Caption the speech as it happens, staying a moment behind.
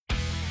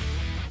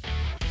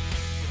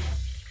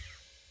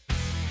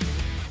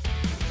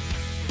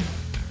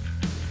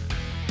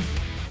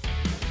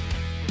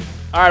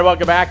All right,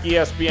 welcome back.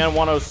 ESPN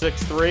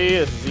 106.3.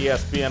 This is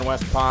ESPN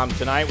West Palm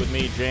Tonight with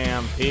me,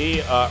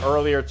 JMP.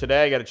 Earlier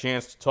today, I got a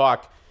chance to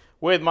talk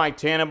with Mike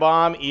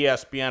Tannenbaum,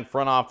 ESPN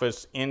front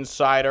office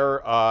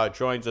insider,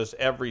 joins us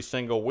every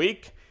single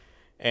week.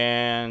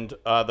 And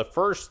the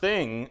first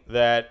thing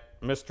that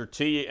Mr.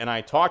 T and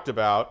I talked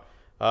about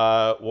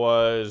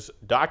was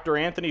Dr.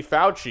 Anthony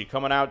Fauci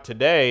coming out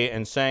today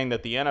and saying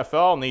that the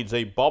NFL needs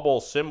a bubble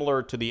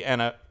similar to the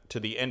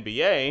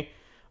NBA.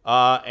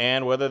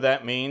 And whether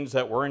that means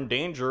that we're in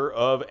danger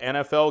of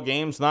NFL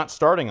games not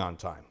starting on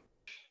time.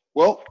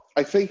 Well,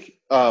 I think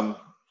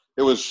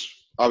it was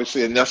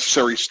obviously a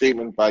necessary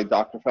statement by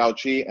Dr.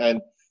 Fauci.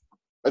 And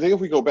I think if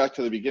we go back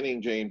to the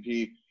beginning,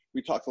 J&P,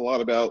 we talked a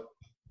lot about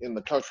in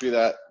the country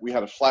that we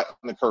had to flatten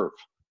the curve.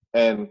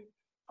 And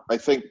I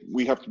think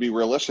we have to be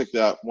realistic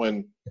that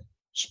when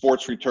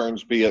sports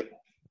returns, be it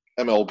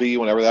MLB,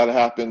 whenever that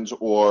happens,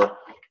 or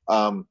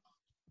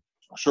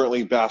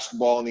certainly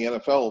basketball in the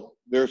NFL,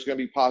 there's going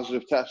to be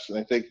positive tests. And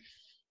I think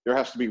there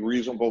has to be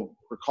reasonable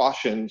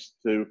precautions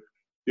to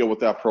deal with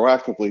that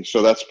proactively.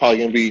 So that's probably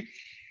going to be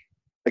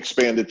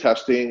expanded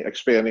testing,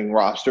 expanding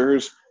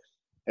rosters,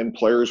 and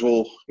players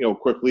will,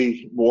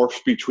 quickly morph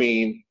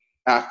between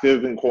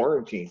active and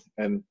quarantine.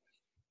 And,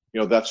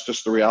 that's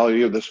just the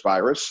reality of this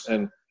virus.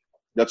 And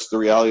that's the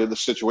reality of the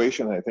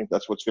situation. And I think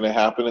that's what's going to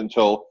happen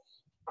until,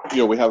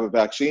 we have a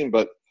vaccine.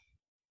 But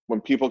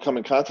when people come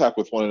in contact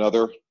with one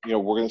another, we're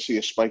going to see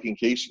a spike in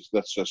cases.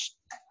 That's just,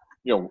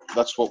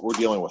 that's what we're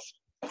dealing with.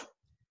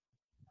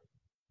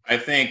 I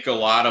think a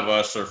lot of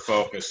us are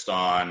focused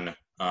on,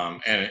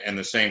 and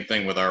the same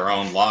thing with our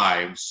own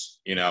lives,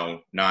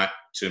 not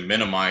to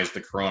minimize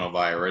the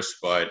coronavirus,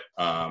 but,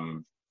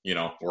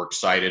 we're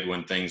excited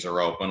when things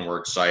are open. We're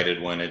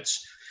excited when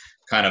it's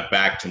kind of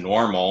back to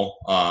normal.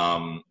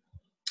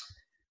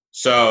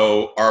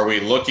 So are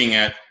we looking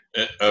at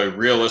a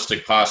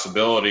realistic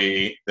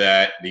possibility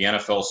that the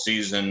NFL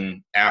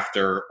season,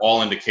 after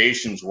all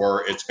indications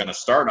were it's going to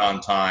start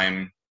on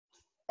time,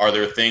 are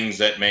there things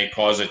that may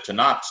cause it to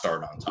not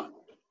start on time?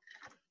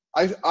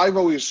 I've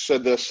always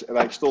said this, and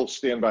I still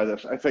stand by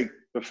this. I think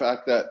the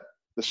fact that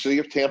the city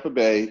of Tampa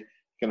Bay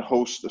can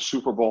host the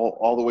Super Bowl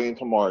all the way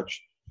into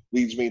March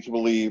leads me to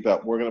believe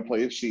that we're going to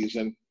play a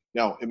season.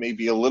 Now, it may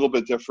be a little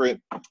bit different.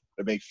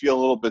 It may feel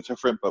a little bit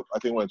different, but I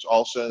think when it's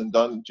all said and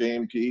done,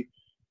 JMP,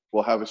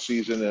 we'll have a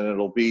season, and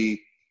it'll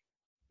be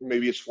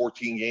maybe it's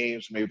 14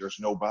 games, maybe there's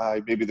no bye,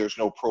 maybe there's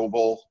no Pro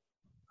Bowl.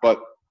 But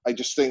I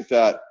just think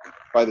that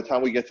by the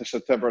time we get to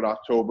September and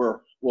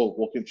October,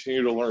 we'll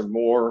continue to learn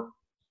more.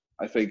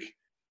 I think,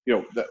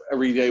 that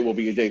every day will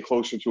be a day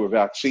closer to a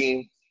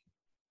vaccine.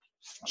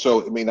 So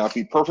it may not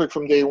be perfect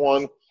from day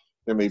one.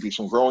 There may be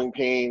some growing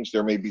pains.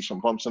 There may be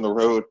some bumps in the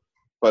road.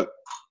 But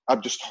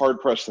I'm just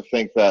hard-pressed to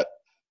think that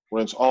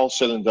when it's all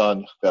said and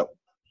done, that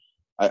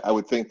I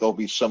would think there'll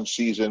be some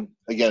season.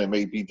 Again, it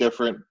may be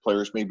different.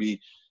 Players may be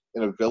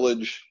in a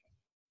village,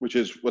 which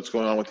is what's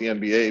going on with the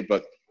NBA.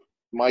 But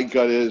my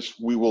gut is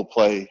we will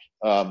play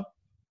a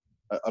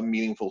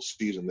meaningful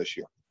season this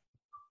year.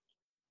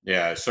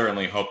 Yeah, I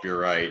certainly hope you're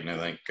right. And I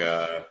think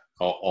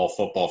all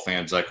football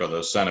fans echo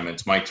those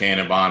sentiments. Mike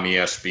Tannenbaum,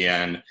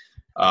 ESPN,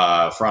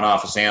 front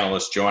office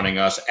analyst, joining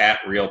us at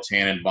Real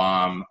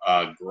Tannenbaum.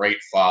 Great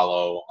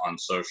follow on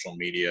social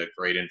media,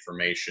 great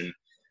information.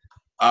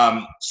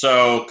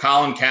 So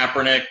Colin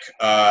Kaepernick,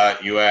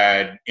 you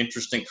had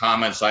interesting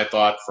comments, I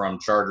thought, from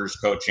Chargers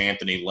coach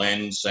Anthony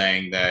Lynn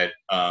saying that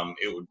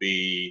it would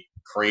be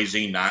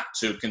crazy not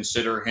to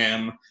consider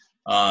him,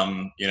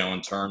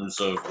 in terms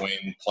of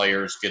when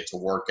players get to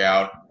work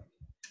out.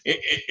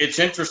 It's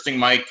interesting,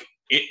 Mike,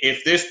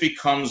 if this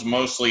becomes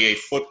mostly a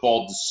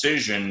football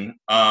decision,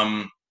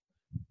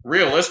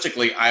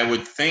 realistically, I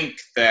would think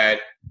that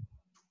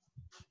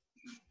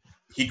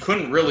he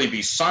couldn't really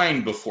be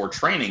signed before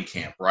training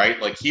camp,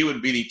 right? Like, he would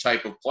be the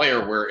type of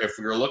player where if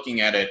you're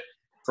looking at it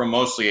from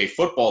mostly a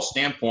football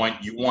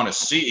standpoint, you want to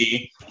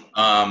see,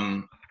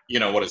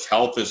 what his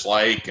health is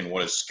like and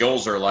what his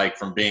skills are like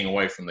from being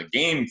away from the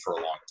game for a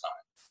long time.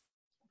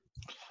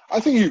 I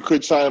think you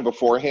could sign him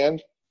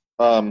beforehand.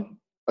 I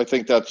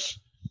think that's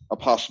a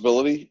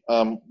possibility.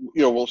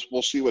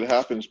 We'll see what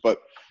happens. But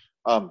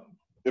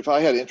if I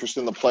had interest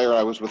in the player and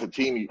I was with a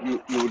team,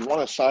 you would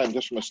want to sign him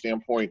just from a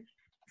standpoint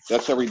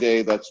that's every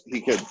day that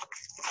he could,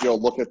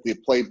 look at the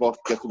playbook,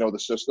 get to know the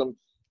system.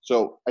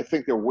 So I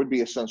think there would be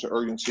a sense of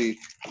urgency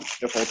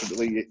if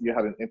ultimately you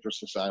had an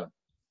interest to sign him.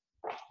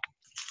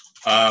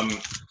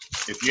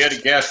 If you had to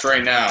guess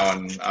right now,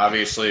 and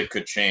obviously it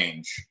could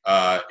change,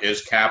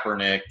 is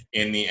Kaepernick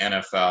in the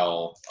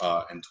NFL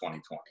in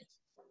 2020?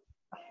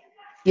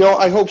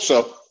 I hope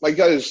so. My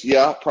gut is,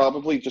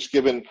 probably, just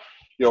given,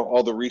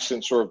 all the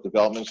recent sort of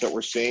developments that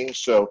we're seeing.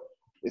 So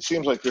it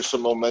seems like there's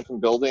some momentum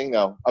building.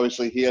 Now,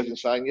 obviously he hasn't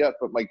signed yet,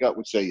 but my gut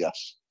would say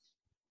yes.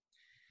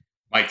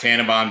 Mike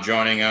Tannenbaum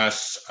joining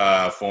us,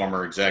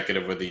 former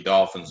executive with the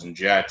Dolphins and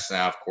Jets,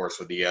 now, of course,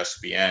 with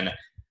ESPN.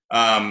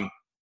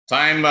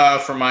 Time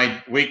for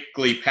my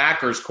weekly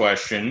Packers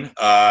question.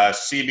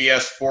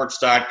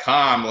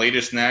 CBSSports.com,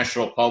 latest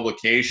national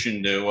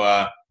publication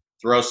to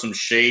throw some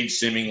shade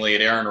seemingly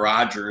at Aaron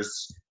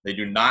Rodgers. They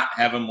do not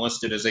have him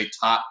listed as a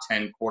top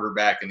 10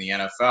 quarterback in the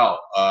NFL.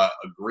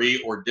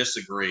 Agree or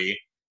disagree,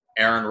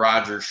 Aaron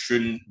Rodgers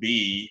shouldn't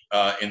be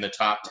in the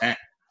top 10.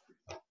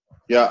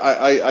 Yeah,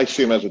 I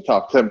see him as a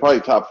top 10,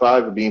 probably top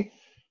 5. I mean,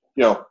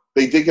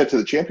 they did get to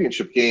the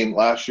championship game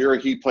last year.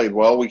 He played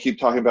well. We keep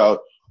talking about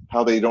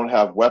how they don't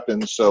have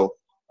weapons. So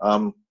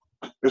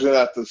isn't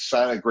that the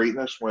sign of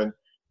greatness when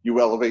you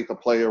elevate the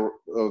player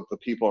of the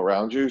people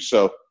around you?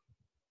 So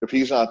if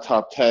he's not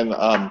top 10,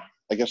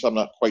 I guess I'm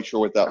not quite sure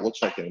what that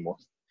looks like anymore.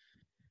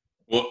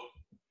 Well,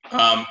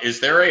 is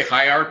there a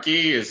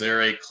hierarchy? Is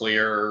there a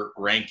clear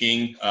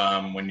ranking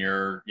when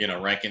you're,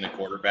 ranking the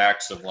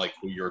quarterbacks of like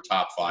who your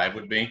top 5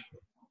 would be?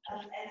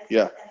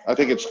 Yeah, I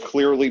think it's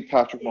clearly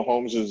Patrick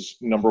Mahomes is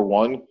number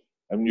 1.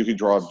 I mean, you could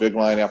draw a big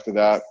line after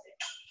that.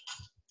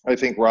 I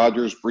think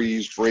Rodgers,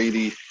 Breeze,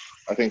 Brady,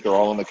 I think they're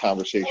all in the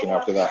conversation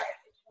after that.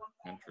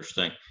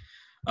 Interesting.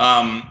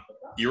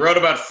 You wrote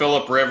about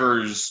Phillip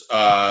Rivers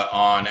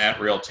on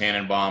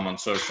 @RealTannenbaum on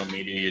social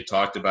media. You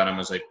talked about him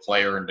as a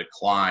player in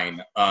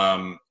decline.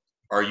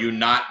 Are you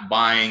not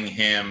buying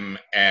him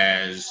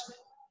as,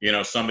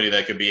 somebody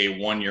that could be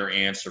a one-year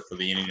answer for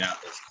the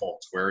Indianapolis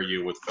Colts? Where are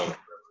you with Phillip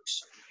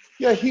Rivers?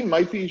 Yeah, he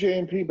might be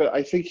JMP, but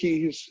I think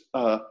he's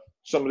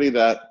somebody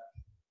that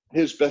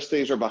his best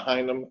days are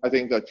behind him. I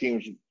think that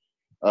team's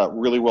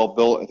really well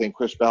built. I think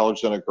Chris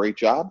Ballard's done a great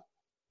job.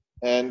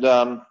 And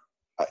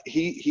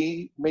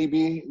he may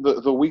be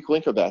the weak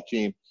link of that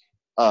team.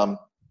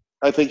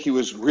 I think he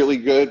was really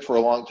good for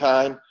a long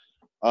time.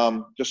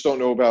 Just don't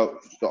know about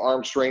the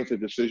arm strength and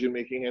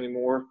decision-making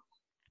anymore.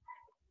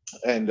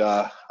 And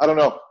I don't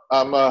know.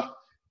 I'm a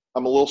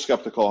little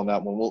skeptical on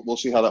that one. We'll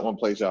see how that one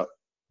plays out.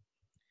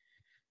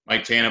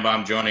 Mike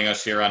Tannenbaum joining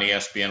us here on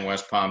ESPN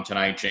West Palm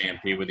tonight,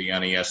 JMP with you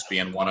on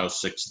ESPN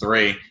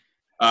 106.3.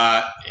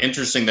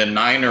 Interesting, the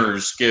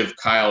Niners give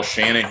Kyle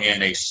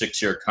Shanahan a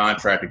 6-year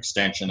contract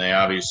extension. They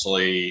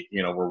obviously,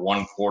 were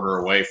 1 quarter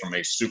away from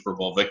a Super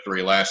Bowl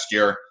victory last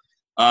year.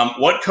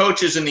 What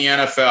coaches in the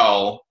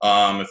NFL,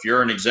 if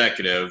you're an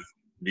executive,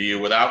 do you,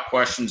 without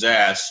questions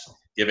asked,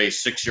 give a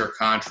 6-year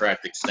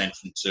contract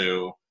extension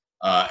to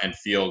and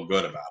feel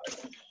good about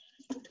it?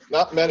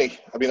 Not many.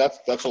 I mean,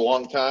 that's a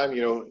long time.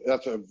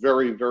 That's a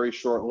very, very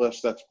short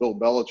list. That's Bill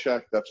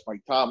Belichick. That's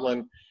Mike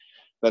Tomlin.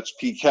 That's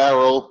Pete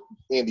Carroll,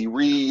 Andy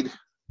Reid,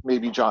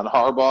 maybe John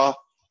Harbaugh.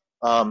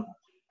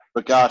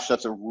 But gosh,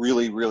 that's a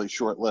really, really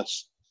short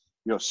list.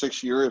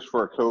 6 years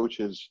for a coach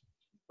is,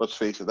 let's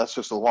face it, that's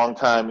just a long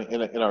time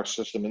in our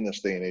system in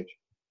this day and age.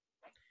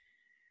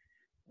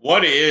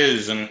 What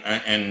is,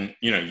 and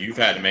you've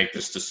had to make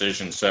this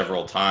decision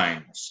several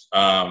times.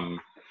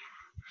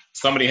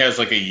 Somebody has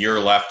like a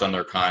year left on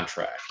their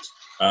contract.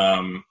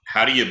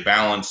 How do you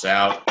balance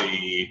out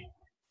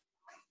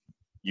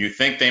you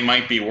think they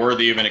might be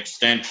worthy of an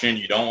extension,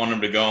 you don't want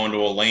them to go into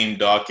a lame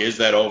duck, is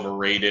that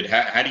overrated?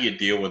 How do you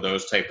deal with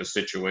those type of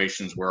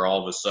situations where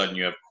all of a sudden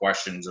you have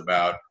questions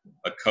about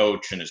a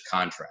coach and his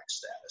contract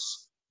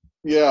status?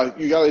 Yeah,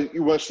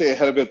 you want to stay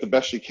ahead of it the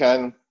best you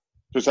can,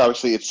 because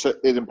obviously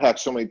it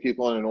impacts so many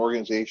people in an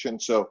organization.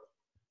 So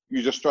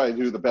you just try to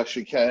do the best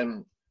you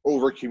can,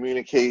 over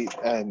communicate,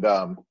 and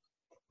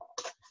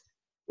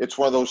it's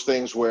one of those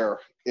things where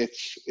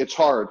it's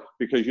hard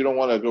because you don't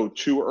want to go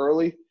too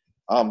early.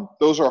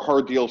 Those are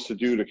hard deals to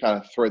do to kind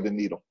of thread the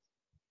needle.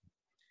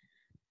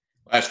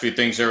 Last few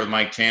things there with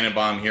Mike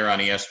Tannenbaum here on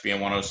ESPN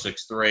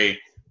 106.3.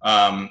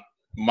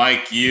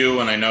 Mike,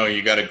 and I know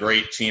you got a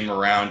great team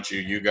around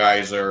you. You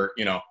guys are,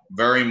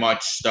 very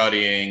much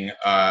studying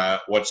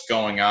what's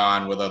going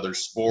on with other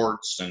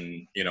sports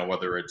and,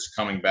 whether it's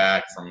coming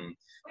back from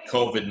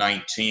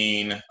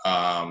COVID-19,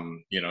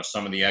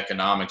 some of the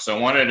economics. So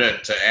I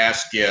wanted to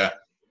ask you,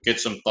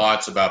 get some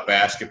thoughts about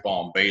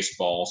basketball and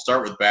baseball. I'll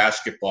start with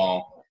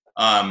basketball.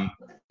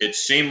 It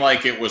seemed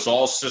like it was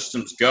all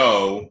systems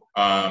go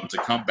to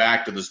come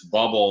back to this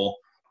bubble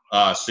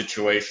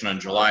situation on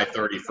July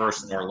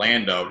 31st in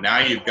Orlando. Now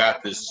you've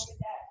got this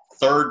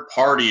third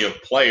party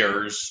of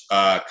players.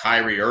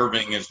 Kyrie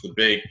Irving is the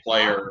big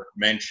player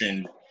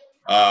mentioned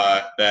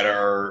that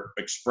are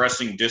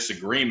expressing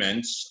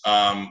disagreements.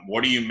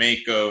 What do you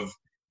make of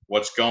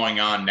what's going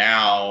on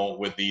now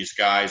with these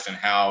guys and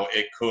how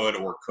it could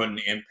or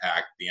couldn't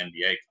impact the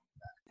NBA?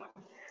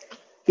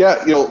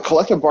 Yeah,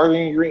 collective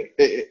bargaining,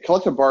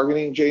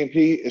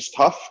 JMP, is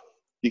tough.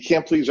 You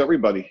can't please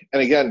everybody.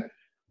 And again,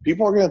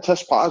 people are going to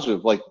test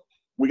positive. Like,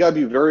 we got to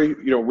be very,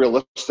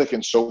 realistic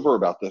and sober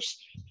about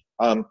this.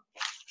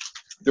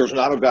 There's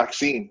not a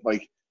vaccine.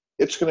 Like,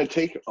 it's going to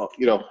take,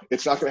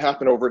 it's not going to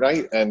happen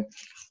overnight. And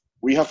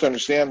we have to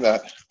understand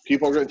that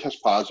people are going to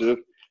test positive,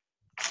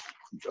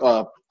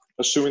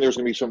 assuming there's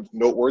going to be some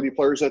noteworthy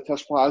players that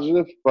test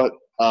positive. But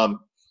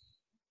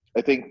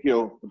I think,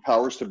 the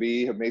powers to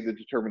be have made the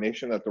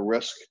determination that the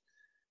risk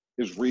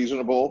is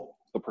reasonable,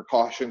 the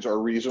precautions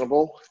are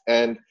reasonable,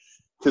 and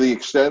to the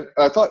extent –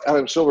 I thought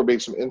Adam Silver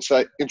made some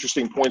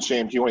interesting points,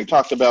 JMP, when he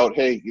talked about,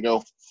 hey,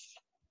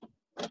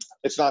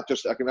 it's not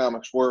just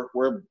economics. We're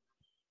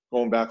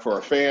going back for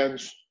our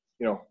fans.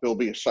 There'll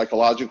be a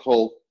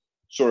psychological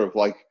sort of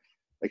like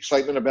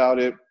excitement about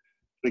it.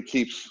 It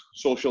keeps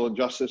social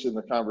injustice in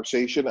the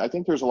conversation. I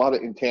think there's a lot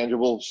of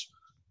intangibles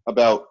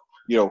about,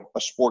 a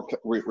sport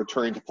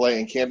returning to play.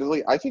 And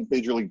candidly, I think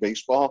Major League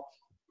Baseball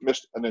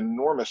missed an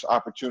enormous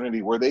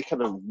opportunity where they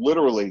could have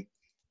literally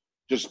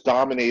just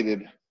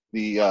dominated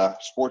the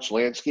sports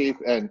landscape.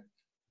 And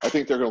I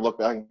think they're going to look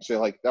back and say,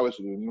 like, that was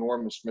an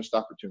enormous missed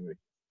opportunity.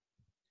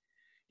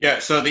 Yeah,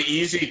 so the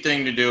easy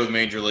thing to do with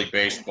Major League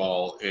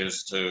Baseball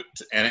is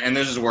and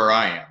this is where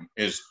I am,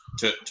 is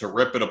to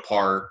rip it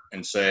apart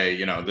and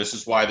say, this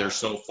is why they're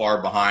so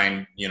far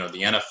behind, the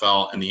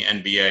NFL and the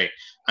NBA.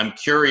 I'm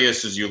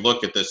curious, as you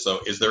look at this, though,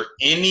 is there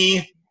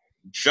any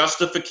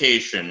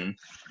justification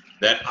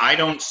that I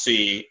don't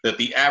see, that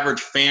the average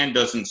fan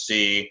doesn't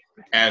see,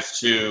 as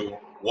to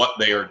what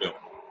they are doing?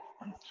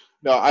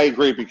 No, I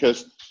agree,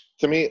 because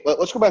to me,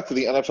 let's go back to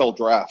the NFL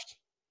draft,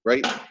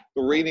 right?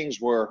 The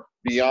ratings were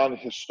beyond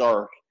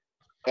historic.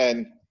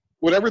 And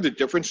whatever the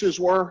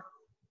differences were,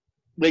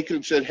 they could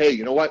have said, hey,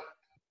 you know what?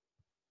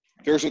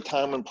 There's a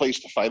time and place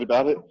to fight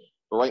about it.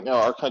 But right now,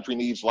 our country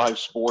needs live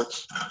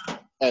sports.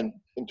 And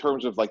in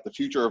terms of like the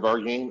future of our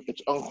game,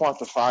 it's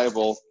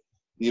unquantifiable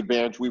the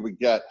advantage we would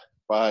get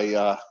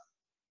by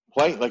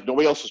playing. Like,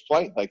 nobody else is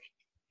playing. Like,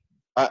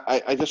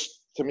 I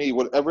just, to me,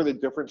 whatever the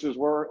differences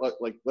were,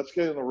 like let's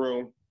get in the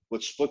room,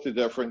 let's split the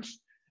difference,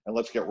 and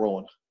let's get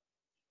rolling.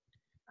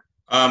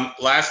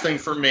 Last thing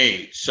for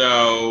me.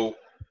 So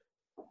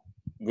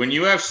when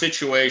you have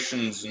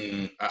situations,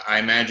 and I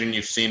imagine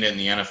you've seen it in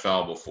the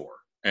NFL before,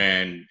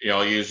 and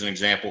I'll use an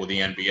example with the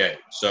NBA.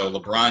 So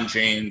LeBron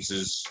James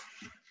is,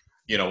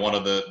 one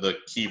of the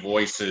key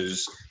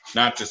voices,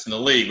 not just in the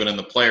league, but in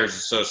the Players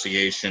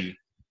Association.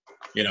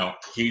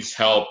 He's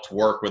helped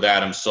work with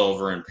Adam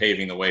Silver and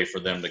paving the way for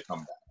them to come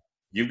back.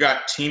 You've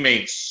got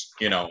teammates,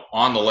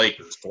 on the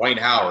Lakers, Dwight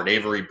Howard,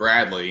 Avery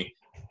Bradley,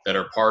 that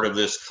are part of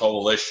this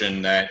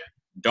coalition that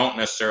don't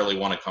necessarily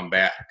want to come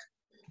back.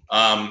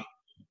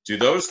 Do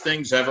those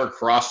things ever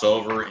cross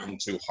over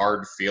into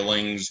hard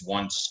feelings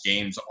once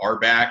games are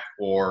back,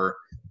 or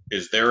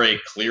is there a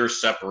clear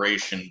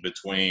separation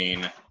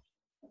between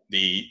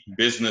the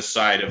business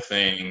side of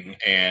thing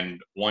and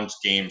once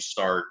games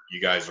start,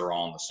 you guys are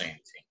all on the same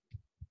team?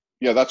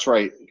 Yeah, that's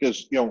right.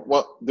 Because,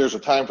 there's a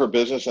time for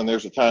business and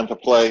there's a time to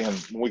play. And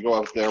when we go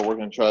out there, we're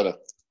going to try to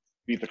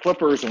beat the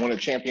Clippers and win a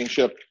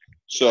championship.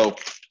 So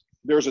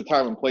there's a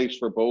time and place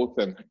for both.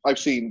 And I've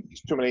seen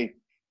too many,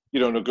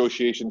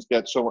 negotiations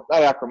get so,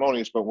 not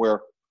acrimonious, but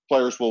where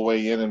players will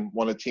weigh in and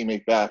want a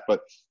teammate back. But,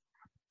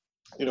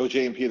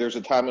 J&P, there's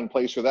a time and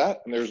place for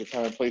that. And there's a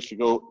time and place to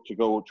go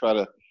try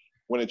to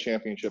win a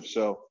championship.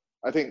 So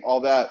I think all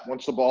that,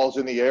 once the ball's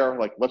in the air,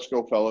 like, let's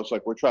go, fellas,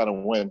 like, we're trying to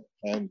win.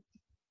 And,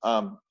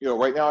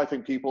 right now I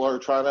think people are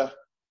trying to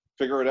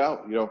figure it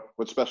out,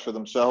 what's best for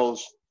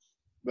themselves,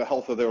 the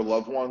health of their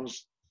loved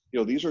ones.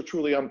 These are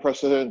truly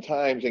unprecedented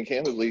times, and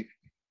candidly,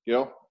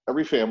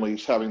 every family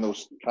is having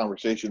those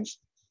conversations.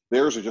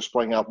 Theirs are just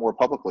playing out more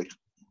publicly.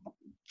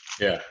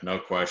 Yeah, no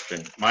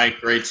question. Mike,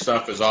 great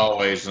stuff as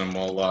always, and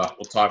we'll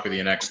talk with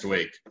you next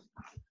week.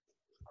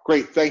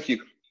 Great, thank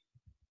you.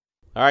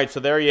 All right, so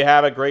there you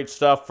have it. Great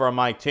stuff from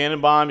Mike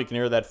Tannenbaum. You can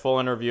hear that full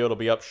interview. It'll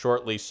be up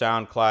shortly,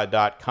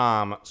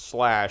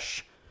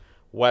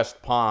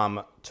 soundcloud.com/West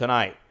Palm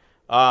tonight.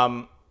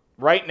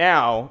 Right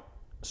now,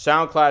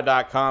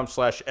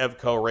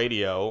 soundcloud.com/EvCo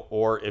Radio,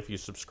 or if you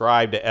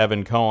subscribe to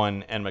Evan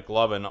Cohen and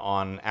McLovin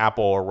on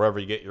Apple or wherever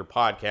you get your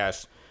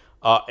podcasts,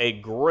 a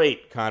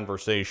great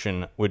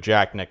conversation with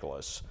Jack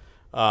Nicklaus.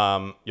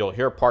 You'll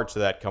hear parts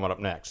of that coming up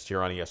next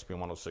here on ESPN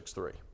 106.3.